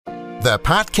The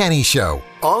Pat Kenny Show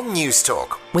on News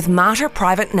Talk. With Mater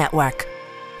Private Network.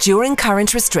 During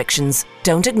current restrictions,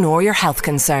 don't ignore your health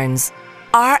concerns.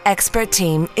 Our expert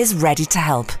team is ready to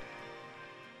help.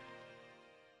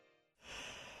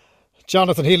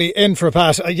 Jonathan Healy in for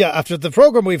Pat. After the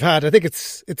programme we've had, I think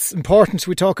it's important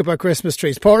we talk about Christmas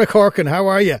trees. Pádraig Corkin, how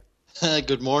are you?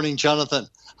 Good morning, Jonathan.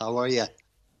 How are you?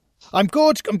 I'm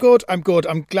good. I'm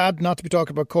glad not to be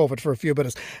talking about COVID for a few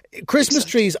minutes. Christmas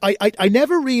trees, I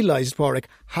never realised, Pádraig,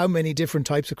 how many different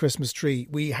types of Christmas tree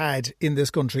we had in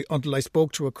this country until I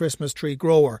spoke to a Christmas tree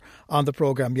grower on the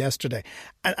programme yesterday.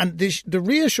 And the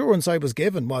reassurance I was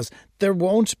given was there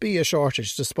won't be a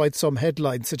shortage, despite some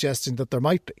headlines suggesting that there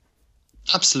might be.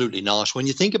 Absolutely not. When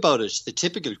you think about it, the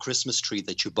typical Christmas tree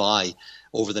that you buy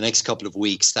over the next couple of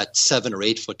weeks, that 7 or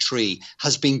 8 foot tree,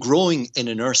 has been growing in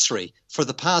a nursery for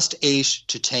the past 8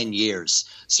 to 10 years.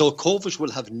 So COVID will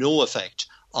have no effect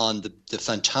on the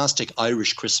fantastic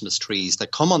Irish Christmas trees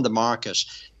that come on the market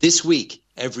this week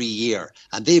every year.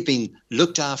 And they've been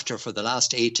looked after for the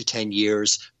last 8 to 10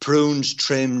 years, pruned,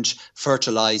 trimmed,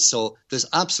 fertilised. So there's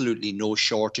absolutely no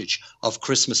shortage of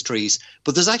Christmas trees.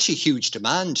 But there's actually huge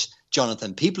demand,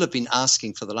 Jonathan. People have been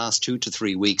asking for the last 2 to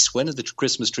 3 weeks, when are the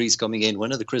Christmas trees coming in?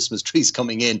 When are the Christmas trees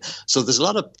coming in? So there's a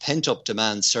lot of pent-up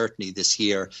demand certainly this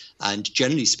year. And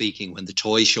generally speaking, when the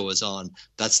toy show is on,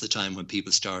 that's the time when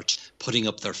people start putting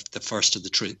up the first of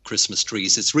the Christmas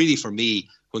trees. It's really, for me,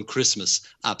 when Christmas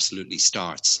absolutely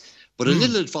starts. But a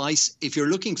little advice, if you're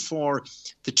looking for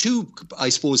the two, I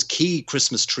suppose, key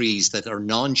Christmas trees that are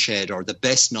non-shed, or the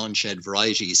best non-shed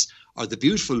varieties, are the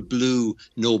beautiful blue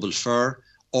noble fir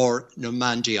or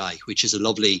Normandii, which is a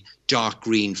lovely dark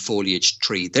green foliage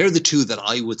tree. They're the two that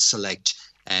I would select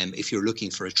if you're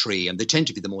looking for a tree, and they tend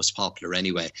to be the most popular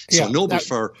anyway. So noble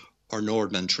fir or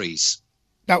Nordmann trees.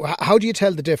 Now, how do you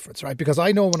tell the difference, right? Because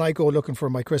I know when I go looking for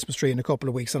my Christmas tree in a couple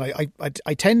of weeks, and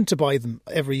I tend to buy them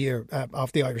every year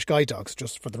off the Irish Guide Dogs,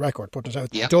 just for the record, putting it out.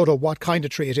 I don't know what kind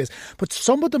of tree it is, but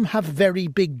some of them have very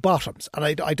big bottoms,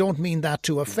 and I don't mean that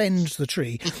to offend the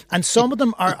tree. And some of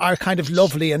them are kind of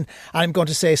lovely and I'm going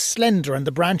to say slender, and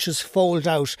the branches fold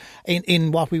out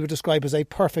in what we would describe as a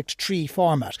perfect tree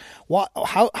format.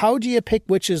 How do you pick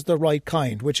which is the right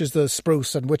kind? Which is the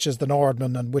spruce and which is the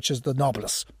Nordmann and which is the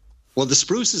Nobilis? Well, the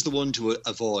spruce is the one to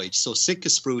avoid. So Sitka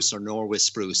spruce or Norway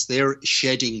spruce, they're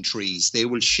shedding trees. They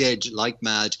will shed like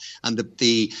mad, and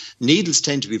the needles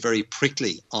tend to be very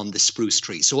prickly on the spruce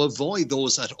tree. So avoid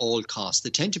those at all costs. They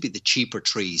tend to be the cheaper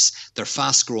trees. They're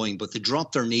fast growing, but they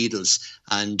drop their needles,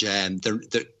 and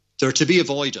they're to be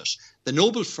avoided. The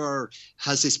noble fir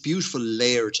has this beautiful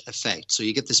layered effect. So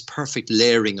you get this perfect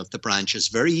layering of the branches,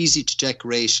 very easy to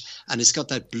decorate, and it's got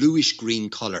that bluish green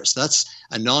colour. So that's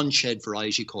a non-shed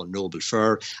variety called noble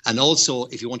fir. And also,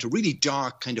 if you want a really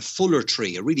dark, kind of fuller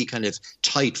tree, a really kind of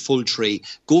tight, full tree,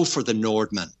 go for the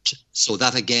Nordmann. So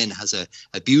that again has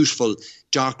a beautiful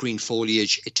dark green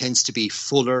foliage. It tends to be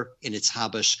fuller in its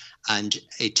habit, and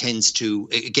it tends to,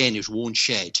 again, it won't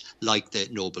shed like the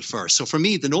noble fir. So for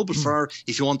me, the noble fir,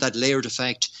 if you want that layered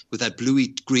effect with that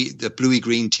bluey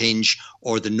green tinge,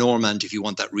 or the Normand if you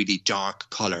want that really dark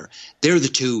colour, they're the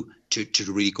two to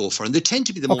really go for. And they tend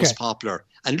to be the most popular.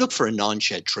 And look for a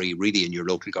non-shed tree really in your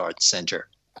local garden centre.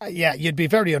 You'd be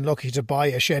very unlucky to buy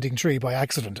a shedding tree by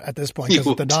accident at this point,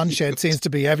 because the non-shed seems to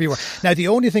be everywhere. Now, the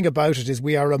only thing about it is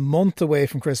we are a month away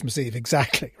from Christmas Eve,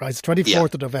 exactly, right? It's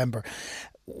 24th of November.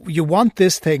 You want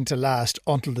this thing to last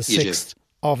until the 6th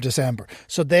of December.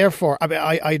 So therefore,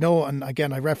 I know, and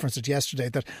again, I referenced it yesterday,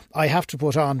 that I have to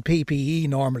put on PPE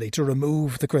normally to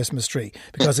remove the Christmas tree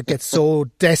because it gets so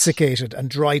desiccated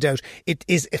and dried out. It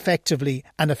is effectively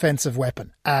an offensive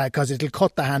weapon because it'll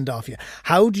cut the hand off you.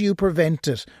 How do you prevent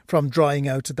it from drying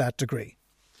out to that degree?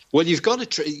 Well, you've got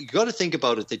to think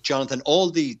about it that, Jonathan, all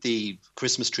the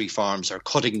Christmas tree farms are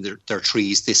cutting their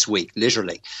trees this week,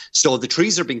 literally. So the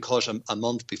trees are being cut a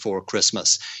month before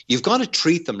Christmas. You've got to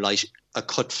treat them like a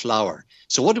cut flower.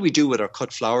 So what do we do with our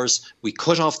cut flowers? We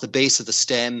cut off the base of the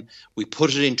stem. We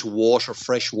put it into water,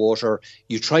 fresh water.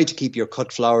 You try to keep your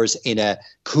cut flowers in a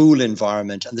cool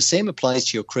environment. And the same applies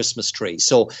to your Christmas tree.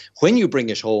 So when you bring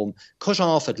it home, cut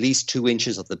off at least 2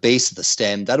 inches of the base of the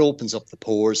stem. That opens up the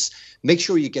pores. Make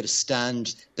sure you get a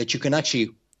stand that you can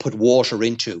actually put water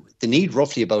into. They need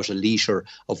roughly about a litre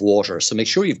of water. So make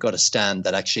sure you've got a stand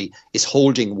that actually is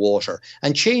holding water,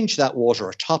 and change that water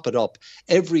or top it up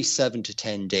every 7 to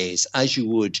 10 days as you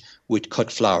would with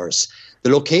cut flowers.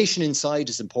 The location inside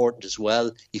is important as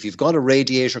well. If you've got a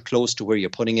radiator close to where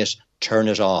you're putting it, turn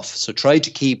it off. So try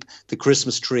to keep the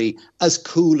Christmas tree as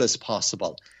cool as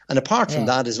possible. And apart from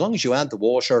that, as long as you add the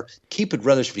water, keep it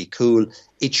relatively cool,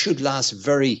 it should last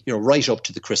right up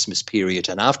to the Christmas period.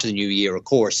 And after the New Year, of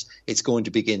course, it's going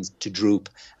to begin to droop.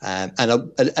 And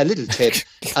a little tip.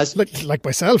 like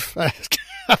myself,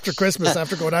 after Christmas,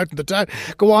 after going out in the town.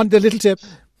 Go on, the little tip.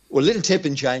 Well, a little tip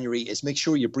in January is make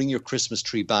sure you bring your Christmas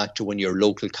tree back to one of your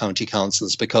local county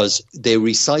councils, because they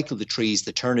recycle the trees,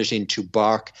 they turn it into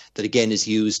bark that again is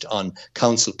used on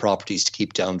council properties to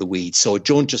keep down the weeds. So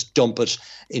don't just dump it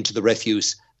into the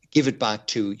refuse, give it back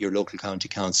to your local county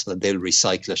council and they'll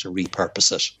recycle it and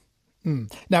repurpose it.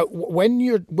 Now, when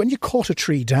you cut a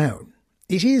tree down,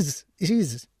 it is,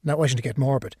 not wishing to get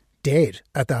morbid, dead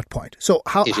at that point. So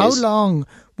how long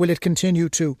will it continue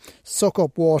to suck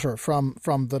up water from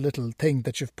the little thing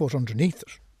that you've put underneath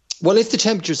it? Well, if the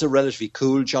temperatures are relatively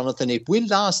cool, Jonathan, it will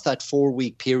last that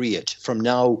 4-week period from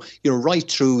now,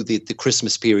 right through the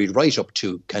Christmas period, right up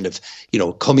to kind of,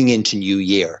 coming into New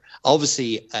Year.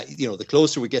 Obviously, the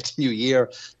closer we get to New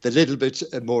Year, the little bit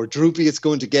more droopy it's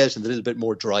going to get and the little bit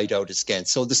more dried out it's getting.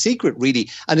 So the secret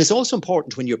really, and it's also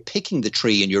important when you're picking the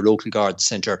tree in your local garden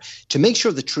centre to make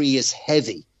sure the tree is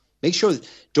heavy. Make sure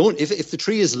if the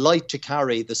tree is light to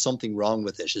carry, there's something wrong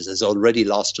with it. It has already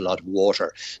lost a lot of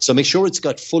water. So make sure it's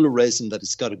got full of resin, that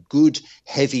it's got a good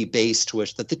heavy base to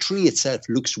it, that the tree itself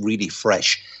looks really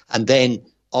fresh. And then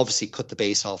obviously cut the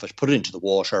base off it, put it into the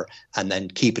water, and then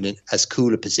keep it in as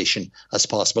cool a position as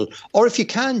possible. Or if you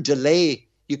can delay,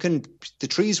 the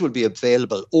trees will be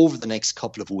available over the next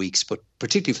couple of weeks, but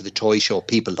particularly for the toy show,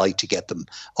 people like to get them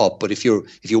up. But if you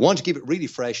want to keep it really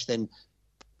fresh, then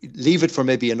leave it for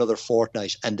maybe another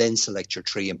fortnight and then select your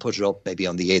tree and put it up maybe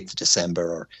on the 8th of December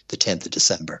or the 10th of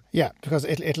December. Yeah, because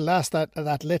it'll last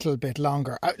that little bit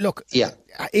longer.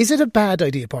 Is it a bad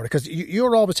idea, Paul? Because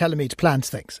you're always telling me to plant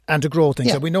things and to grow things.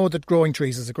 Yeah. And we know that growing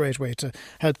trees is a great way to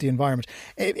help the environment.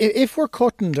 If we're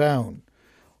cutting down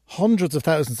hundreds of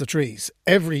thousands of trees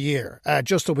every year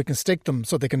just so we can stick them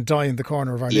so they can die in the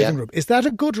corner of our living room, is that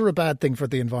a good or a bad thing for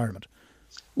the environment?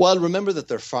 Well, remember that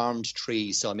they're farmed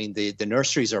trees. So, I mean, the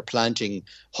nurseries are planting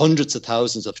hundreds of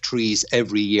thousands of trees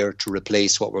every year to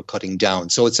replace what we're cutting down.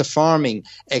 So it's a farming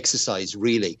exercise,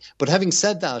 really. But having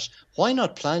said that, why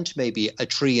not plant maybe a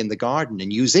tree in the garden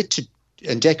and use it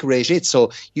and decorate it?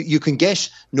 So you can get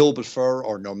noble fir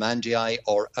or Normandii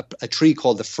or a tree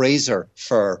called the Fraser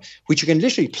fir, which you can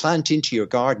literally plant into your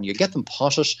garden. You get them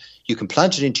potted, you can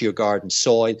plant it into your garden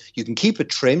soil, you can keep it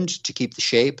trimmed to keep the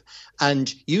shape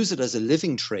and use it as a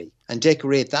living tree and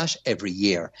decorate that every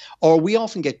year. Or we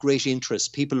often get great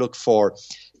interest. People look for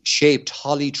shaped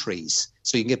holly trees.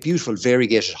 So you can get beautiful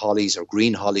variegated hollies or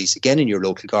green hollies, again, in your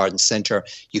local garden centre.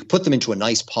 You put them into a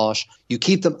nice pot. You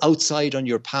keep them outside on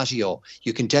your patio.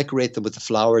 You can decorate them with the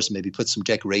flowers, maybe put some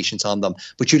decorations on them,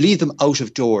 but you leave them out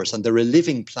of doors and they're a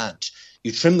living plant.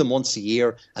 You trim them once a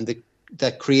year and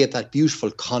that create that beautiful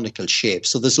conical shape.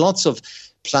 So there's lots of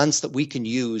plants that we can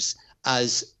use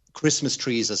as Christmas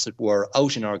trees, as it were,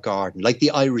 out in our garden, like the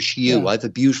Irish yew. Yeah. I have a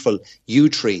beautiful yew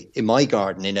tree in my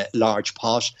garden in a large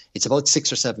pot. It's about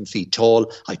 6 or 7 feet tall.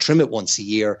 I trim it once a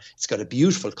year. It's got a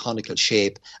beautiful conical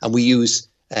shape, and we use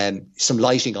some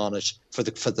lighting on it for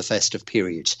the festive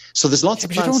period. So there's lots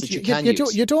of plants that you can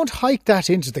use. You don't hike that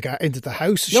into the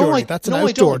house, surely. That's an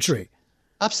outdoor tree.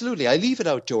 Absolutely. I leave it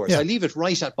outdoors. Yeah. I leave it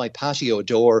right at my patio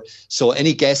door. So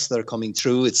any guests that are coming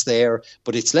through, it's there,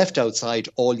 but it's left outside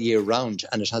all year round.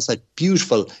 And it has that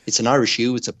it's an Irish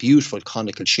yew. It's a beautiful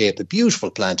conical shape, a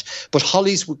beautiful plant. But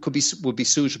hollies would be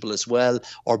suitable as well,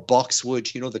 or boxwood,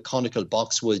 the conical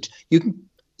boxwood. You can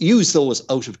use those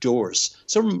out of doors.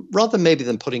 So rather maybe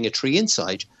than putting a tree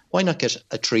inside, why not get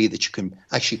a tree that you can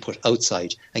actually put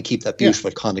outside and keep that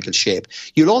beautiful conical shape?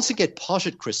 You'll also get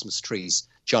potted Christmas trees,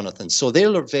 Jonathan. So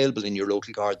they're available in your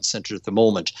local garden centre at the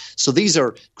moment. So these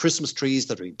are Christmas trees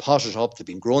that are being potted up. They've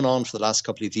been grown on for the last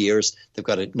couple of years. They've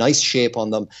got a nice shape on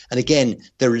them. And again,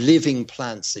 they're living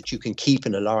plants that you can keep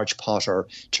in a large pot or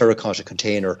terracotta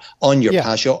container on your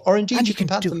patio, or indeed you can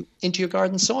plant them into your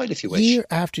garden soil if you wish. Year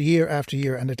after year after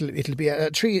year, and it'll be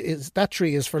a tree. That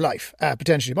tree is for life,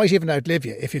 potentially. It might even outlive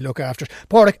you if you look after it.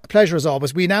 Pádraig, a pleasure as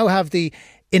always. We now have the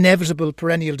inevitable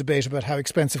perennial debate about how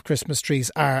expensive Christmas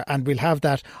trees are, and we'll have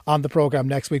that on the programme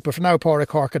next week. But for now, Pádraig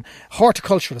Horkin,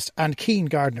 horticulturalist and keen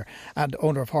gardener and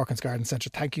owner of Horkin's Garden Centre,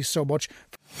 thank you so much.